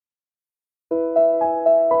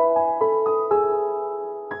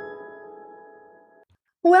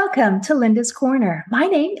Welcome to Linda's Corner. My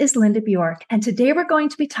name is Linda Bjork, and today we're going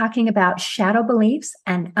to be talking about shadow beliefs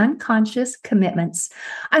and unconscious commitments.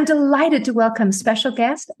 I'm delighted to welcome special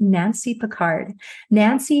guest Nancy Pickard.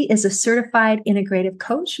 Nancy is a certified integrative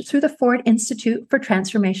coach through the Ford Institute for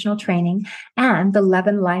Transformational Training and the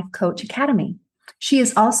Levin Life Coach Academy. She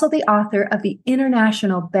is also the author of the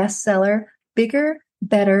international bestseller, Bigger,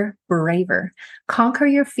 Better, Braver. Conquer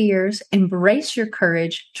your fears, embrace your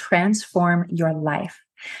courage, transform your life.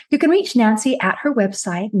 You can reach Nancy at her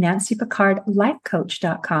website,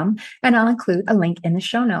 nancypickardlifecoach.com, and I'll include a link in the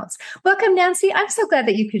show notes. Welcome, Nancy. I'm so glad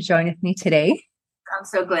that you could join with me today. I'm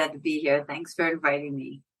so glad to be here. Thanks for inviting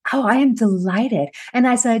me. Oh, I am delighted. And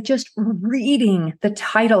as I just reading the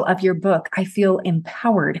title of your book, I feel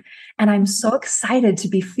empowered. And I'm so excited to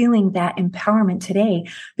be feeling that empowerment today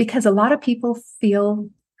because a lot of people feel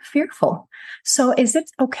fearful. So is it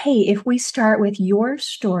okay if we start with your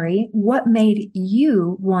story? What made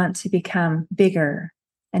you want to become bigger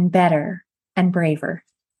and better and braver?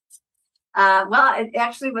 Well, it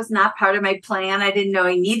actually was not part of my plan. I didn't know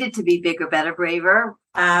I needed to be bigger, better, braver.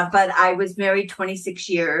 But I was married 26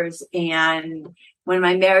 years. And when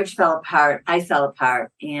my marriage fell apart, I fell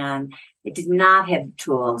apart. And I did not have the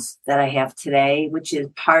tools that I have today, which is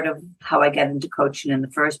part of how I got into coaching in the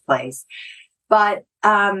first place. But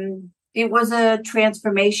it was a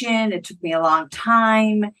transformation. It took me a long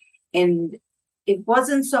time. And it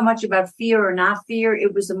wasn't so much about fear or not fear.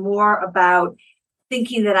 It was more about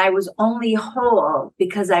thinking that I was only whole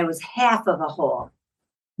because I was half of a whole.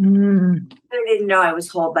 I didn't know I was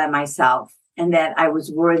whole by myself and that I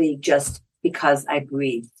was worthy just because I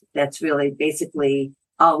breathed. That's really basically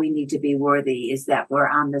all we need to be worthy, is that we're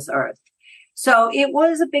on this earth. So it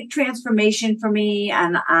was a big transformation for me.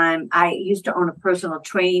 And I used to own a personal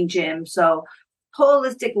training gym. So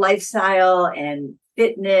holistic lifestyle and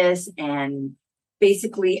fitness and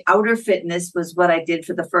basically outer fitness was what I did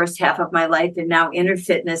for the first half of my life. And now inner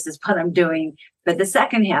fitness is what I'm doing for the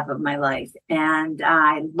second half of my life. And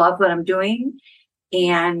I love what I'm doing.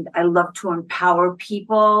 And I love to empower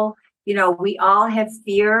people. You know, we all have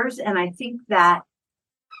fears. And I think that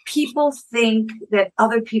people think that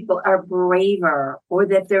other people are braver or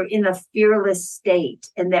that they're in a fearless state.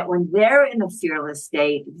 And that when they're in a fearless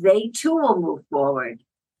state, they too will move forward.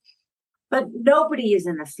 But nobody is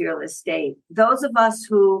in a fearless state. Those of us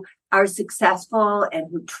who are successful and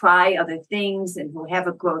who try other things and who have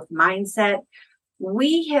a growth mindset,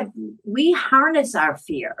 we harness our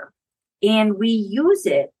fear and we use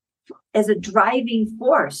it as a driving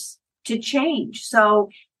force to change. So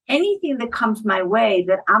anything that comes my way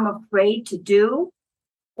that I'm afraid to do,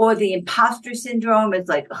 or the imposter syndrome is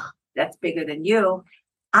like, oh, that's bigger than you.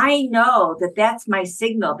 I know that that's my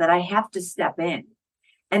signal that I have to step in.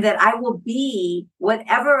 And that I will be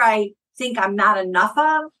whatever I think I'm not enough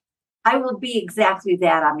of, I will be exactly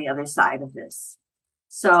that on the other side of this.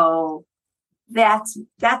 So that's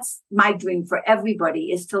my dream for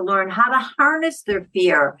everybody, is to learn how to harness their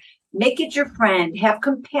fear, make it your friend, have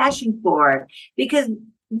compassion for it. Because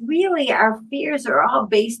really our fears are all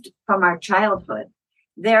based from our childhood.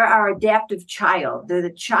 They're our adaptive child. They're the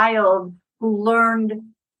child who learned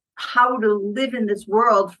how to live in this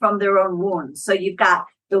world from their own wounds. So you've got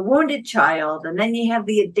the wounded child, and then you have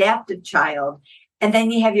the adaptive child, and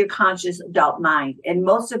then you have your conscious adult mind. And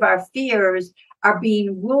most of our fears are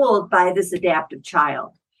being ruled by this adaptive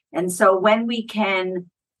child. And so when we can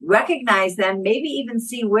recognize them, maybe even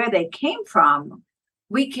see where they came from,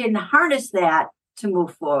 we can harness that to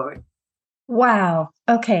move forward. Wow.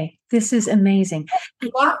 Okay. This is amazing. You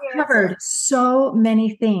covered so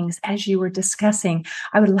many things as you were discussing.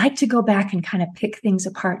 I would like to go back and kind of pick things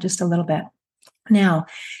apart just a little bit. Now,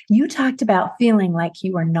 you talked about feeling like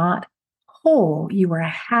you were not whole. You were a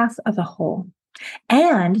half of a whole.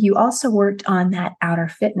 And you also worked on that outer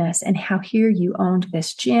fitness and how here you owned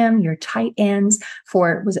this gym, your tight ends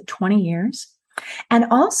for, was it 20 years? And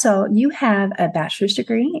also you have a bachelor's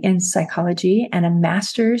degree in psychology and a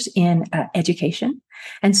master's in education.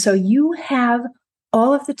 And so you have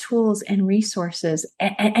all of the tools and resources,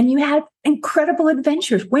 and you had incredible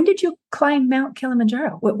adventures. When did you climb Mount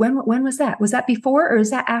Kilimanjaro? When was that? Was that before or is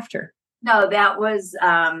that after? No, that was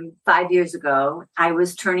 5 years ago. I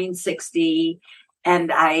was turning 60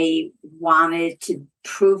 and I wanted to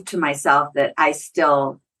prove to myself that I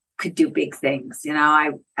still could do big things. You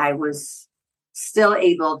know, I was still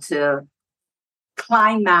able to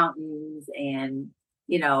climb mountains and,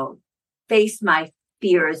 you know, face my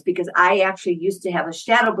fears, because I actually used to have a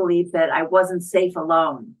shadow belief that I wasn't safe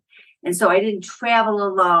alone. And so I didn't travel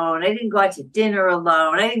alone. I didn't go out to dinner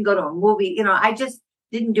alone. I didn't go to a movie. You know, I just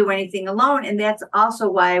didn't do anything alone. And that's also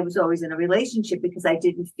why I was always in a relationship, because I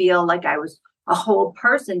didn't feel like I was a whole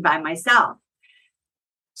person by myself.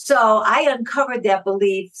 So I uncovered that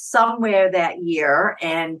belief somewhere that year,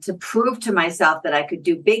 and to prove to myself that I could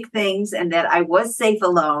do big things and that I was safe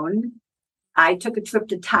alone, I took a trip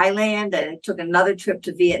to Thailand, and I took another trip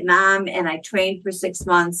to Vietnam, and I trained for 6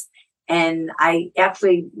 months. And I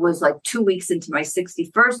actually was like 2 weeks into my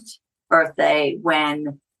 61st birthday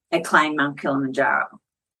when I climbed Mount Kilimanjaro.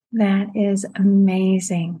 That is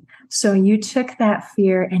amazing. So you took that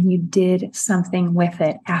fear and you did something with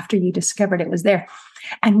it after you discovered it was there.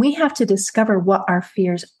 And we have to discover what our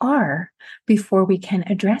fears are before we can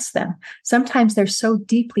address them. Sometimes they're so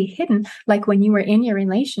deeply hidden, like when you were in your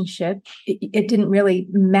relationship, it didn't really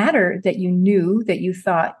matter that you knew that you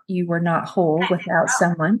thought you were not whole without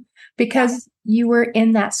someone, because you were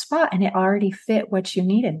in that spot and it already fit what you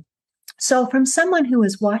needed. So from someone who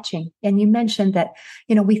is watching, and you mentioned that,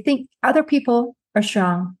 we think other people are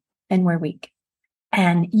strong and we're weak.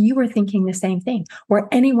 And you were thinking the same thing, or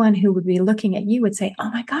anyone who would be looking at you would say, oh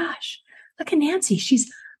my gosh, look at Nancy. She's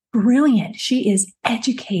brilliant. She is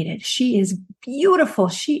educated. She is beautiful.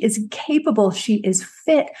 She is capable. She is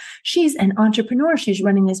fit. She's an entrepreneur. She's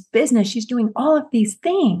running this business. She's doing all of these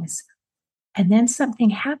things. And then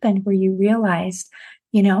something happened where you realized,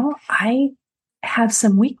 I have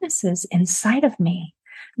some weaknesses inside of me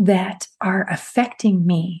that are affecting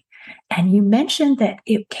me. And you mentioned that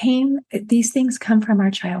these things come from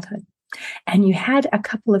our childhood. And you had a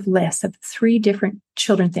couple of lists of 3 different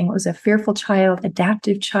children things. It was a fearful child,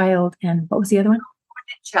 adaptive child, and what was the other one?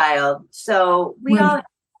 Child. So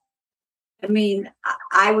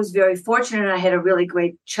I was very fortunate. I had a really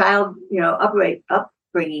great child,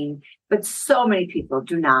 upbringing, but so many people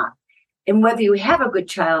do not. And whether you have a good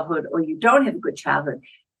childhood or you don't have a good childhood,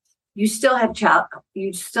 you still have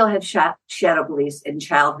shadow beliefs and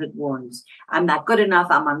childhood wounds. I'm not good enough.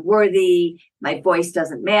 I'm unworthy. My voice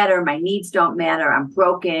doesn't matter. My needs don't matter. I'm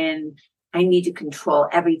broken. I need to control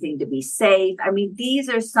everything to be safe. These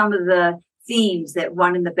are some of the themes that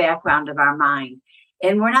run in the background of our mind,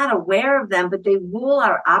 and we're not aware of them, but they rule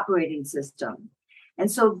our operating system. And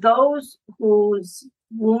so those whose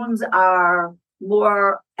wounds are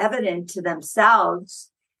more evident to themselves,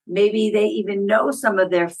 maybe they even know some of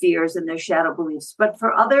their fears and their shadow beliefs. But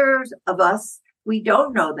for others of us, we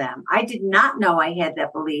don't know them. I did not know I had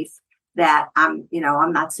that belief that I'm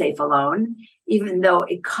not safe alone, even though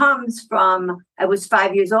it comes from, I was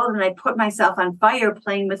 5 years old and I put myself on fire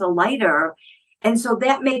playing with a lighter. And so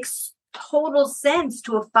that makes total sense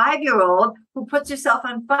to a 5-year-old who puts herself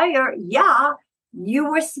on fire. Yeah, you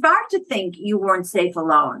were smart to think you weren't safe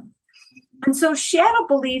alone. And so shadow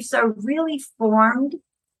beliefs are really formed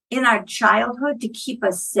in our childhood to keep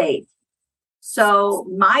us safe. So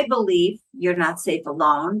my belief, you're not safe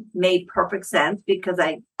alone, made perfect sense because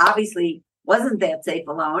I obviously wasn't that safe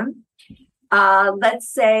alone.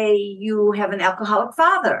 Let's say you have an alcoholic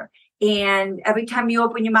father and every time you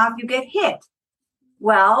open your mouth, you get hit.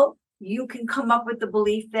 Well, you can come up with the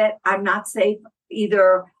belief that I'm not safe.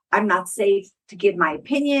 Either I'm not safe to give my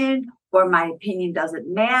opinion, or my opinion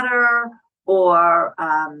doesn't matter, or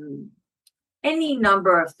any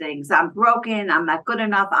number of things. I'm broken. I'm not good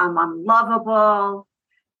enough. I'm unlovable.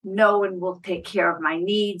 No one will take care of my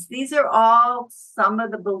needs. These are all some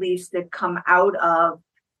of the beliefs that come out of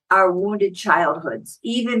our wounded childhoods,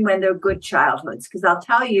 even when they're good childhoods. Because I'll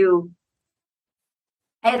tell you,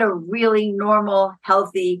 I had a really normal,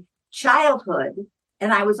 healthy childhood.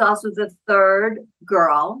 And I was also the 3rd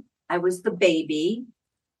girl. I was the baby.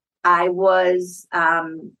 I was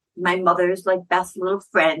my mother's best little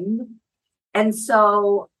friend. And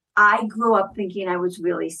so I grew up thinking I was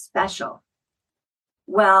really special.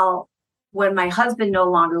 Well, when my husband no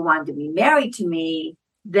longer wanted to be married to me,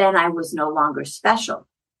 then I was no longer special.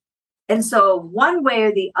 And so one way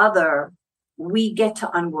or the other, we get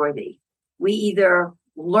to unworthy. We either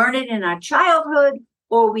learn it in our childhood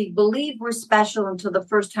or we believe we're special until the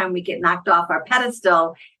first time we get knocked off our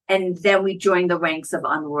pedestal. And then we join the ranks of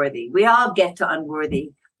unworthy. We all get to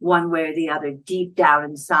unworthy one way or the other, deep down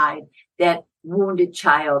inside. That wounded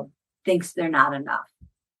child thinks they're not enough.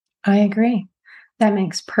 I agree. That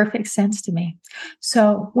makes perfect sense to me.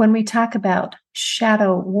 So when we talk about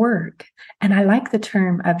shadow work, and I like the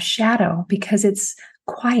term of shadow because it's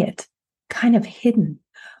quiet, kind of hidden,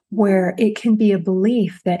 where it can be a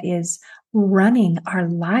belief that is running our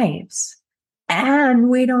lives and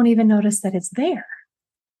we don't even notice that it's there.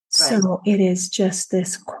 Right. So it is just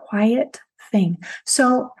this quiet thing.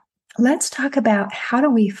 So let's talk about how do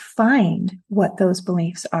we find what those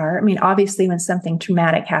beliefs are. I mean, obviously, when something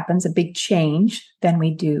traumatic happens, a big change, then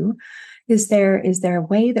we do. Is there a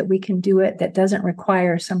way that we can do it that doesn't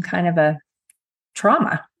require some kind of a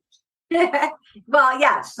trauma? Well,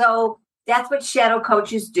 yeah. So that's what shadow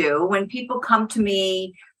coaches do. When people come to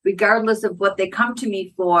me, regardless of what they come to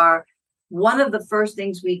me for, one of the first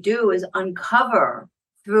things we do is uncover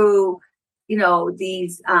through,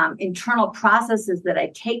 these internal processes that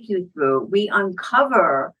I take you through. We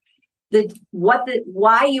uncover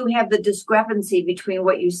why you have the discrepancy between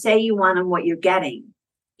what you say you want and what you're getting.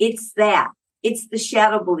 It's that. It's the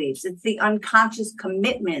shadow beliefs. It's the unconscious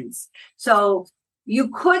commitments. So you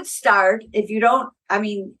could start if you don't. I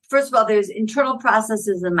mean, first of all, there's internal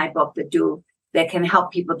processes in my book that can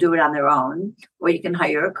help people do it on their own, or you can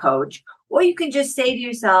hire a coach, or you can just say to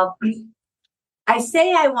yourself, I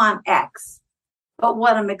say I want X, but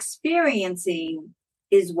what I'm experiencing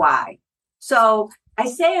is Y. So I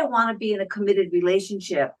say I want to be in a committed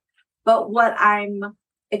relationship, but what I'm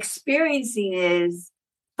experiencing is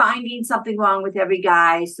finding something wrong with every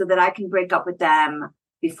guy so that I can break up with them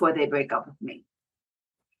before they break up with me.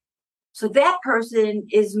 So that person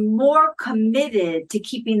is more committed to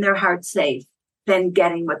keeping their heart safe than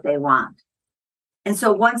getting what they want. And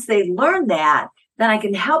so once they learn that, then I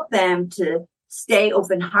can help them to stay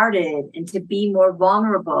open-hearted and to be more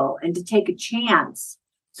vulnerable and to take a chance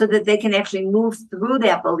so that they can actually move through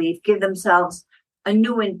that belief, give themselves a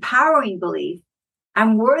new empowering belief.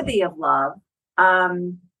 I'm worthy of love.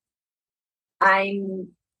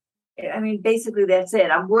 Basically that's it.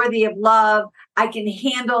 I'm worthy of love. I can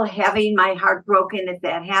handle having my heart broken if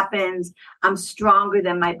that happens. I'm stronger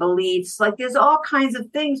than my beliefs. Like there's all kinds of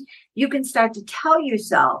things you can start to tell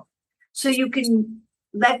yourself so you can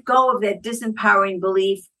let go of that disempowering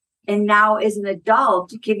belief. And now as an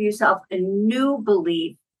adult, give yourself a new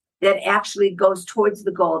belief that actually goes towards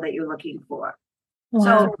the goal that you're looking for. Wow.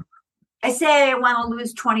 So I say I want to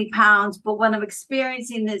lose 20 pounds, but what I'm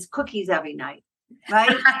experiencing is cookies every night.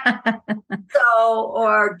 Right.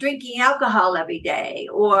 Or drinking alcohol every day,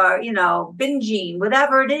 or, binging,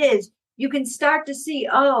 whatever it is, you can start to see,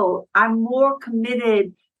 oh, I'm more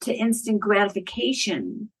committed to instant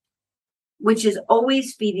gratification, which is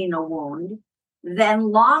always feeding a wound,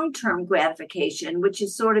 than long-term gratification, which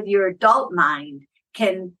is sort of your adult mind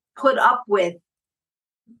can put up with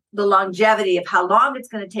the longevity of how long it's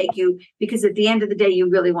going to take you, because at the end of the day, you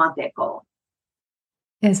really want that goal.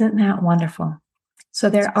 Isn't that wonderful? So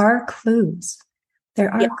there are clues. There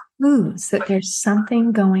are clues that there's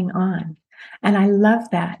something going on. And I love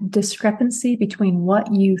that discrepancy between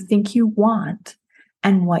what you think you want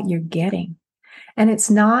and what you're getting. And it's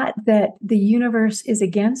not that the universe is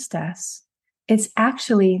against us. It's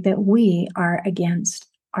actually that we are against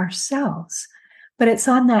ourselves. But it's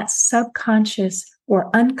on that subconscious or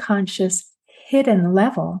unconscious hidden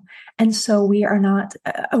level. And so we are not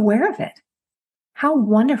aware of it. How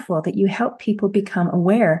wonderful that you help people become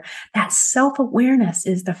aware. That self-awareness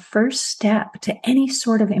is the first step to any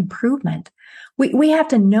sort of improvement. We have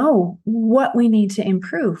to know what we need to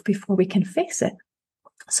improve before we can fix it.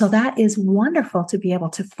 So that is wonderful to be able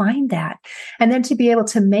to find that. And then to be able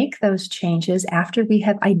to make those changes after we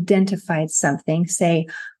have identified something, say,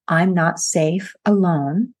 I'm not safe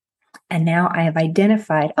alone. And now I have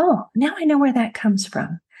identified, oh, now I know where that comes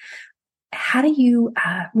from. How do you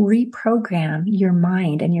reprogram your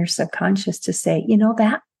mind and your subconscious to say,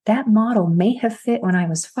 that model may have fit when I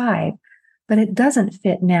was 5, but it doesn't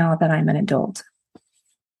fit now that I'm an adult?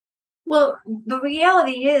 Well, the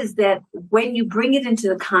reality is that when you bring it into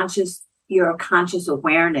your conscious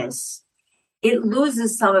awareness, it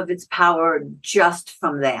loses some of its power just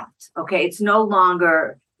from that. Okay. It's no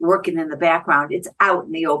longer working in the background. It's out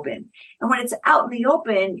in the open. And when it's out in the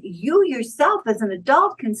open, you yourself as an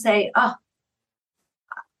adult can say, oh,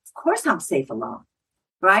 of course I'm safe alone,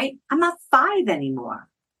 right? I'm not 5 anymore.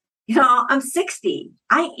 I'm 60.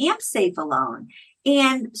 I am safe alone.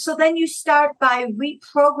 And so then you start by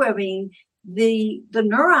reprogramming the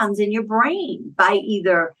neurons in your brain by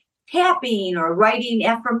either tapping or writing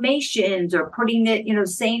affirmations or putting it,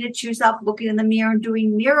 saying it to yourself, looking in the mirror and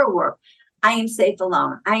doing mirror work. I am safe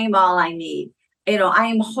alone. I am all I need. I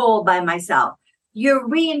am whole by myself. You're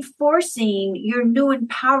reinforcing your new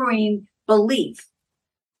empowering belief.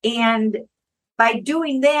 And by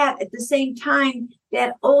doing that at the same time,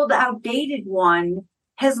 that old outdated one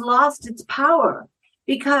has lost its power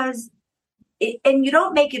because and you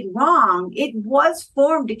don't make it wrong. It was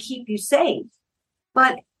formed to keep you safe.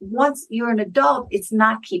 But once you're an adult, it's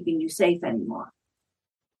not keeping you safe anymore.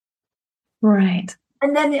 Right.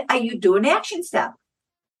 And then you do an action step.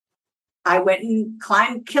 I went and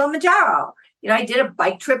climbed Kilimanjaro. I did a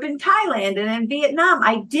bike trip in Thailand and in Vietnam.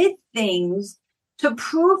 I did things to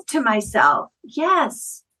prove to myself,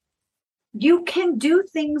 yes, you can do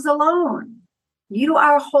things alone. You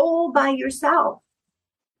are whole by yourself.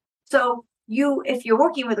 So if you're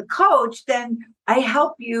working with a coach, then I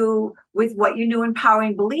help you with what your new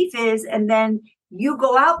empowering belief is. And then you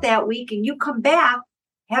go out that week and you come back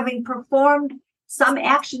having performed some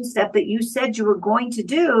action step that you said you were going to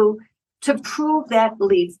do to prove that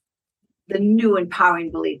belief, the new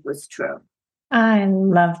empowering belief, was true. I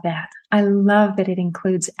love that. I love that it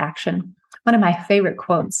includes action. One of my favorite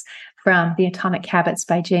quotes from The Atomic Habits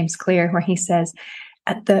by James Clear, where he says,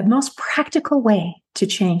 the most practical way to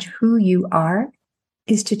change who you are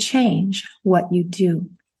is to change what you do.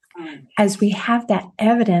 As we have that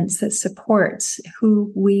evidence that supports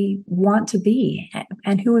who we want to be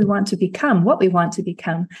and who we want to become, what we want to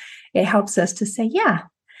become, it helps us to say, yeah.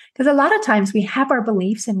 Because a lot of times we have our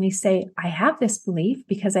beliefs and we say, I have this belief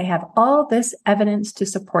because I have all this evidence to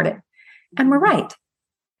support it. And we're right.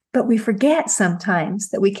 But we forget sometimes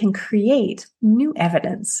that we can create new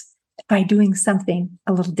evidence by doing something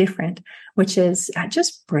a little different, which is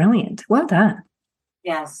just brilliant. Well done.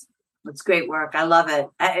 Yes, it's great work. I love it.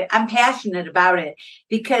 I'm passionate about it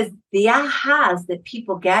because the ahas that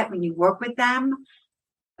people get when you work with them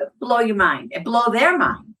blow your mind and blow their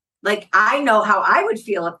mind. Like, I know how I would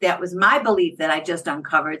feel if that was my belief that I just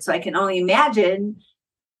uncovered. So I can only imagine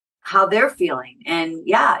how they're feeling. And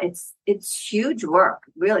yeah, it's huge work.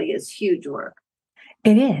 It really is huge work.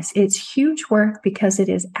 It is. It's huge work because it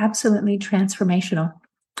is absolutely transformational.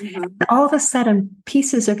 Mm-hmm. All of a sudden,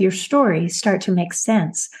 pieces of your story start to make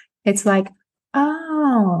sense. It's like,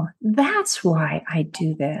 oh, that's why I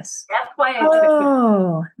do this. That's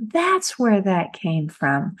why that's where that came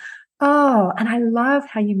from. Oh, and I love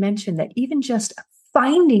how you mentioned that even just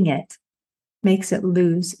finding it makes it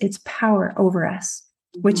lose its power over us,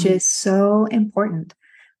 mm-hmm. which is so important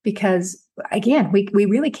because, again, we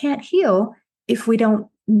really can't heal if we don't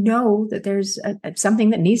know that there's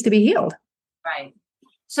something that needs to be healed. Right.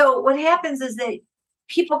 So what happens is that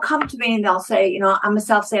people come to me and they'll say, I'm a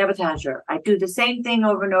self-sabotager. I do the same thing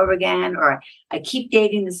over and over again, or I keep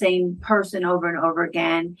dating the same person over and over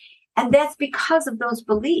again. And that's because of those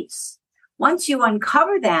beliefs. Once you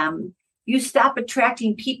uncover them, you stop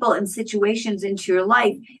attracting people and situations into your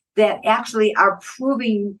life that actually are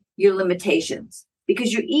proving your limitations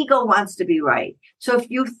because your ego wants to be right. So if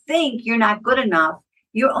you think you're not good enough,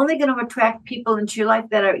 you're only going to attract people into your life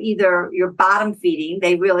that are either you're bottom feeding,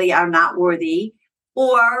 they really are not worthy,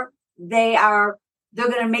 or they're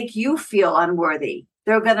going to make you feel unworthy.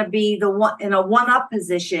 They're going to be the one in a one-up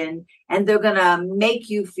position, and they're going to make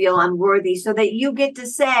you feel unworthy so that you get to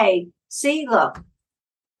say, see, look,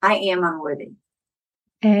 I am unworthy.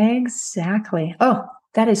 Exactly. Oh,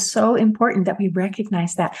 that is so important that we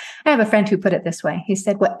recognize that. I have a friend who put it this way. He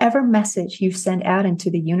said, whatever message you send out into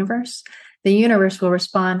the universe will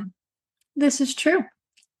respond, this is true.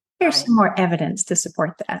 Here's some more evidence to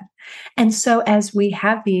support that. And so as we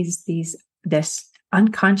have this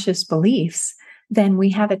unconscious beliefs, then we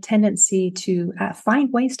have a tendency to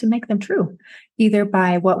find ways to make them true, either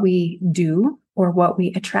by what we do or what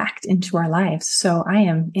we attract into our lives. So I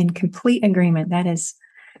am in complete agreement. That is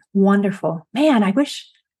wonderful. Man,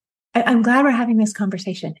 I'm glad we're having this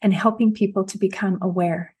conversation and helping people to become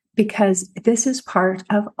aware, because this is part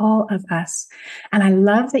of all of us. And I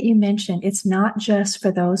love that you mentioned it's not just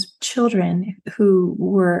for those children who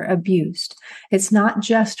were abused. It's not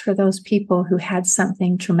just for those people who had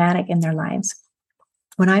something traumatic in their lives.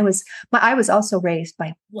 I was also raised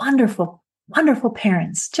by wonderful, wonderful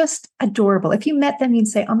parents, just adorable. If you met them, you'd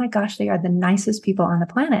say, oh my gosh, they are the nicest people on the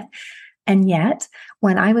planet. And yet,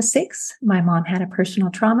 when I was 6, my mom had a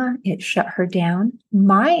personal trauma. It shut her down.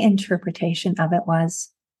 My interpretation of it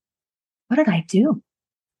was, what did I do?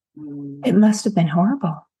 It must have been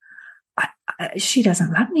horrible. She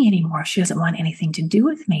doesn't love me anymore. She doesn't want anything to do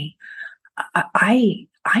with me. I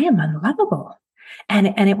am unlovable.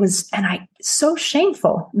 And it was so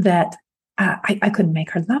shameful that I couldn't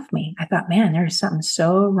make her love me. I thought, man, there's something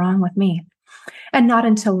so wrong with me. And not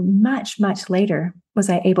until much, much later was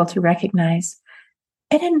I able to recognize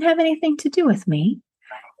it didn't have anything to do with me.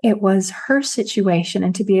 It was her situation,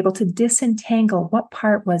 and to be able to disentangle what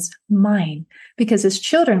part was mine. Because as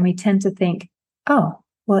children, we tend to think, oh,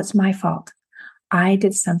 well, it's my fault. I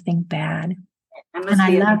did something bad.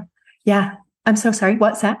 I'm so sorry.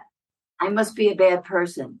 What's that? I must be a bad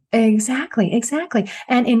person. Exactly.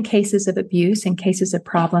 And in cases of abuse, in cases of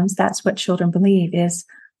problems, that's what children believe is,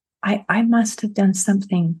 I must have done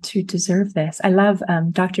something to deserve this. I love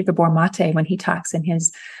Dr. Gabor Mate when he talks in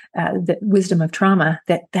his the wisdom of trauma,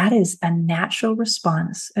 that is a natural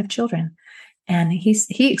response of children. And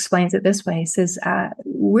he explains it this way. He says,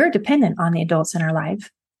 we're dependent on the adults in our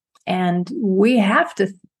life, and we have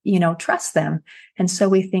to, trust them. And so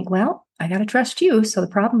we think, well, I got to trust you, so the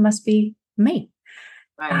problem must be me.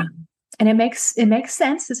 Right. And it makes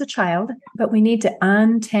sense as a child, but we need to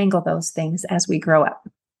untangle those things as we grow up.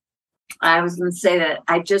 I was going to say that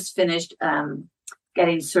I just finished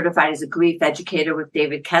getting certified as a grief educator with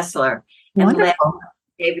David Kessler. Wonderful. And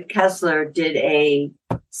David Kessler did a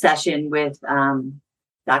session with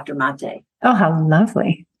Dr. Mate. Oh, how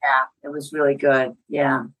lovely. Yeah, it was really good.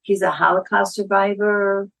 Yeah. He's a Holocaust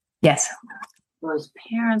survivor. Yes. Or his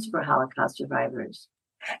parents were Holocaust survivors.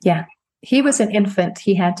 Yeah. He was an infant.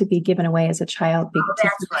 He had to be given away as a child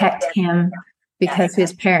to protect him because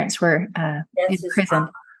his parents were in prison.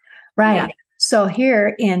 Right. Yeah. So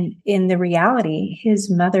here in the reality, his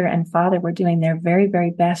mother and father were doing their very,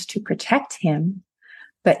 very best to protect him.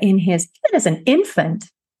 But even as an infant,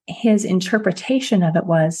 his interpretation of it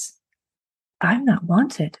was, I'm not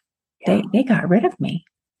wanted. Yeah. They got rid of me.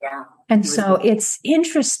 Yeah. And so it's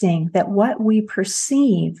interesting that what we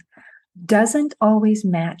perceive doesn't always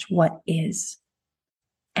match what is.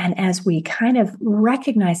 And as we kind of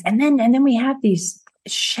recognize, and then we have these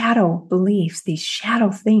shadow beliefs, these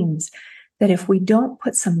shadow things, that if we don't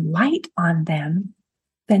put some light on them,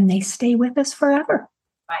 then they stay with us forever.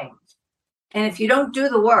 Right. And if you don't do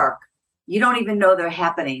the work, you don't even know they're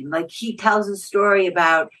happening. Like he tells a story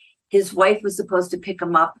about his wife was supposed to pick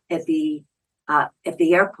him up at the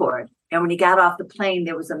airport. And when he got off the plane,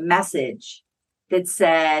 there was a message that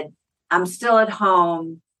said, I'm still at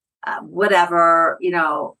home, whatever,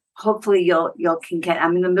 hopefully you'll can get,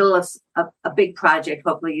 I'm in the middle of a big project.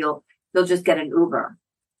 Hopefully you'll just get an Uber.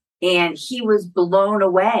 And he was blown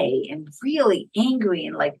away and really angry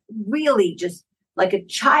and like really just like a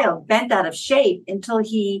child bent out of shape until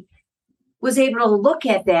he was able to look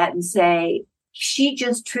at that and say, she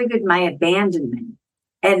just triggered my abandonment.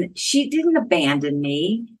 And she didn't abandon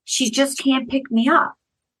me. She just can't pick me up.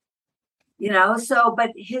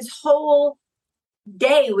 But his whole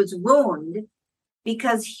day was ruined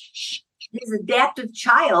because his adaptive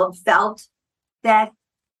child felt that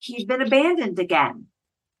he'd been abandoned again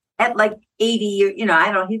at like 80 years.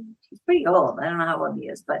 He's pretty old. I don't know how old he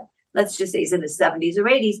is, but let's just say he's in his 70s or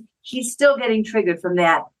 80s. He's still getting triggered from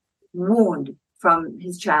that wound from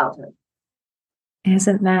his childhood.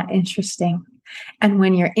 Isn't that interesting? And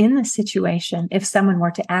when you're in the situation, if someone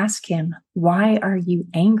were to ask him, why are you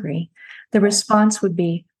angry? The response would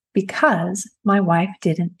be, because my wife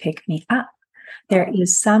didn't pick me up. There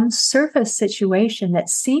is some surface situation that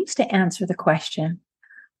seems to answer the question,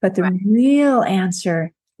 but the real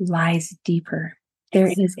answer lies deeper. There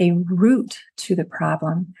is a root to the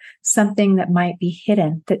problem, something that might be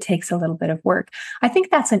hidden that takes a little bit of work. I think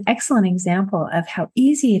that's an excellent example of how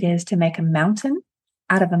easy it is to make a mountain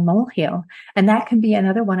out of a molehill. And that can be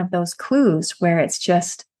another one of those clues where it's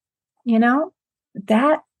just,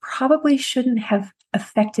 that probably shouldn't have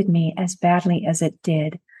affected me as badly as it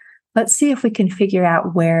did. Let's see if we can figure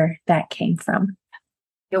out where that came from.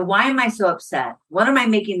 Why am I so upset? What am I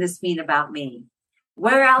making this mean about me?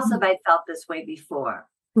 Where else have I felt this way before?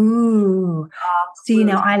 Ooh. See,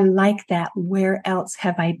 now I like that. Where else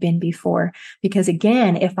have I been before? Because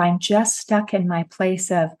again, if I'm just stuck in my place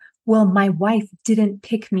of, well, my wife didn't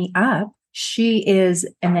pick me up, she is,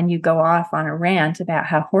 and then you go off on a rant about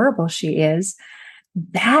how horrible she is,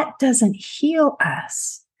 that doesn't heal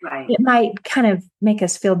us. Right. It might kind of make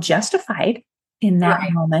us feel justified in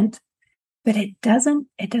that moment, but it doesn't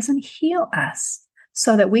heal us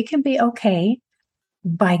so that we can be okay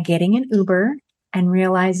by getting an Uber and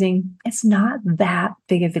realizing it's not that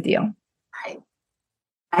big of a deal.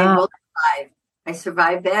 I will survive. I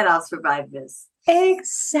survived that. I'll survive this.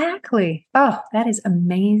 Exactly. Oh, that is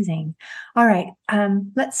amazing. All right.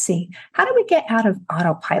 Let's see. How do we get out of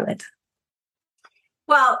autopilot?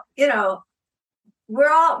 Well, we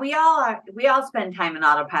all spend time in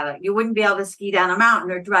autopilot. You wouldn't be able to ski down a mountain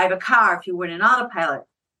or drive a car if you weren't in autopilot.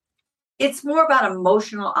 It's more about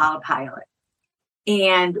emotional autopilot.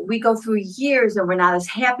 And we go through years and we're not as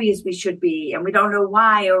happy as we should be. And we don't know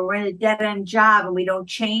why, or we're in a dead end job and we don't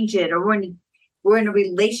change it, or we're in a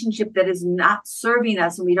relationship that is not serving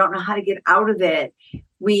us and we don't know how to get out of it.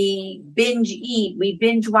 We binge eat, we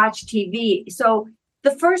binge watch TV. So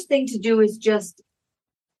the first thing to do is just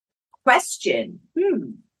question,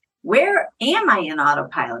 where am I in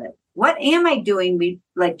autopilot? What am I doing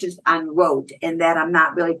like just on rote and that I'm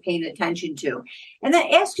not really paying attention to? And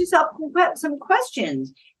then ask yourself some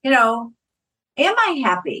questions. Am I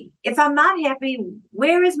happy? If I'm not happy,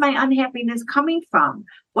 where is my unhappiness coming from?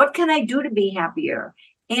 What can I do to be happier?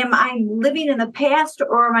 Am I living in the past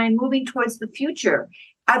or am I moving towards the future?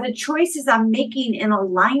 Are the choices I'm making in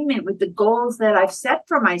alignment with the goals that I've set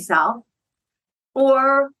for myself?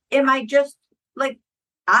 Or am I just like,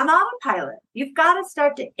 I'm autopilot? You've got to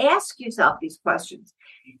start to ask yourself these questions.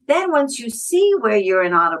 Then once you see where you're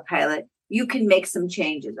in autopilot, you can make some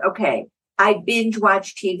changes. Okay, I binge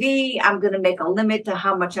watch TV. I'm going to make a limit to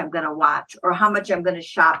how much I'm going to watch or how much I'm going to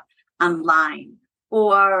shop online.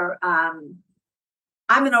 Or I'm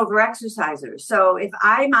an overexerciser. So if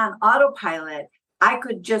I'm on autopilot, I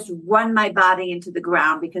could just run my body into the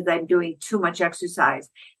ground because I'm doing too much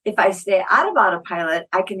exercise. If I stay out of autopilot,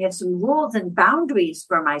 I can have some rules and boundaries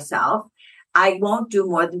for myself. I won't do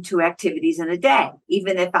more than 2 activities in a day.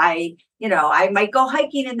 Even if I might go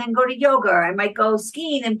hiking and then go to yoga, or I might go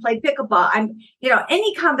skiing and play pickleball.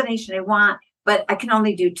 Any combination I want, but I can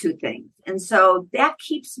only do 2 things. And so that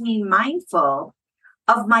keeps me mindful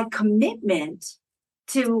of my commitment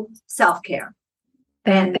to self-care.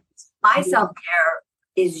 And my self-care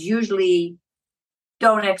is usually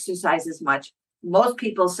don't exercise as much. Most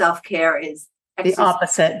people's self-care is exercise. The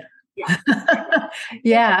opposite. Yeah.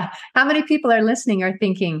 Yeah. How many people are listening are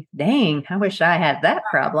thinking, dang, I wish I had that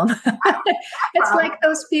problem. It's like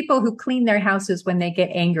those people who clean their houses when they get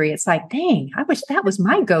angry. It's like, dang, I wish that was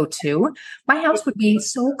my go-to. My house would be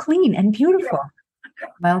so clean and beautiful.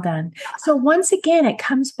 Well done. So once again, it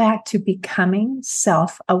comes back to becoming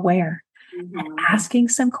self-aware. And asking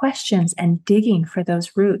some questions and digging for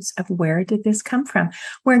those roots of where did this come from?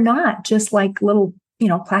 We're not just like little,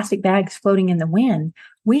 plastic bags floating in the wind.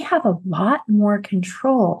 We have a lot more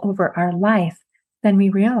control over our life than we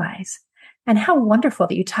realize. And how wonderful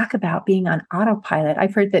that you talk about being on autopilot.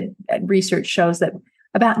 I've heard that research shows that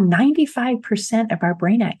about 95% of our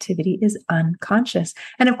brain activity is unconscious.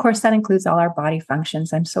 And of course, that includes all our body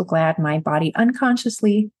functions. I'm so glad my body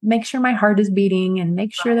unconsciously makes sure my heart is beating and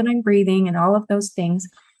makes sure that I'm breathing and all of those things.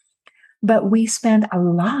 But we spend a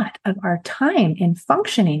lot of our time in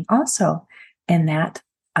functioning also in that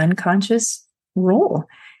unconscious role.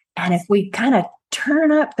 And if we kind of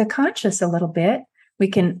turn up the conscious a little bit, we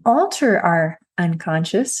can alter our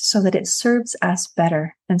unconscious so that it serves us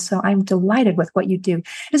better. And so I'm delighted with what you do.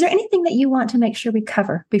 Is there anything that you want to make sure we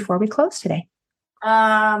cover before we close today?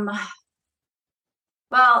 Well,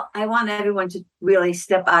 I want everyone to really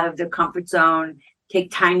step out of their comfort zone, take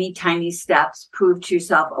tiny, tiny steps, prove to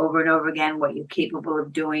yourself over and over again what you're capable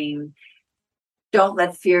of doing. Don't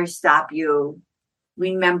let fear stop you.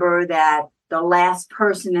 Remember that the last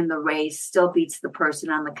person in the race still beats the person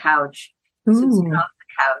on the couch. So get off the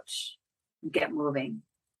couch. Get moving.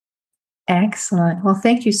 Excellent. Well,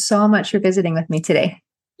 thank you so much for visiting with me today.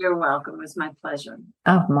 You're welcome. It was my pleasure.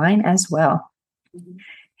 Oh, mine as well.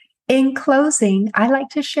 In closing, I like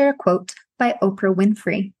to share a quote by Oprah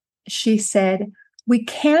Winfrey. She said, "We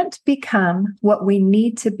can't become what we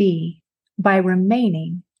need to be by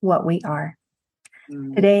remaining what we are."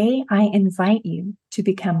 Today, I invite you to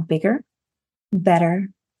become bigger, better,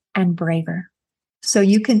 and braver so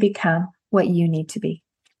you can become what you need to be.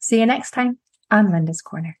 See you next time on Linda's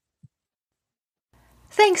Corner.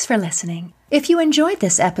 Thanks for listening. If you enjoyed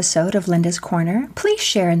this episode of Linda's Corner, please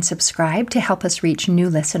share and subscribe to help us reach new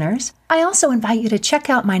listeners. I also invite you to check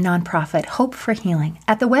out my nonprofit, Hope for Healing,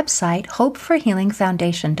 at the website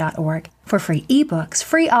hopeforhealingfoundation.org for free ebooks,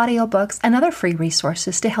 free audiobooks, and other free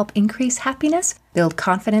resources to help increase happiness, build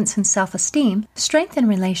confidence and self-esteem, strengthen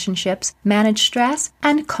relationships, manage stress,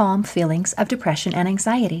 and calm feelings of depression and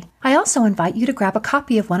anxiety. I also invite you to grab a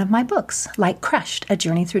copy of one of my books, like Crushed, A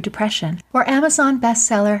Journey Through Depression, or Amazon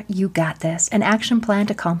bestseller, You Got This, an action plan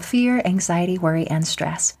to calm fear, anxiety, worry, and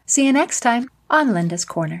stress. See you next time on Linda's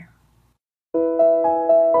Corner.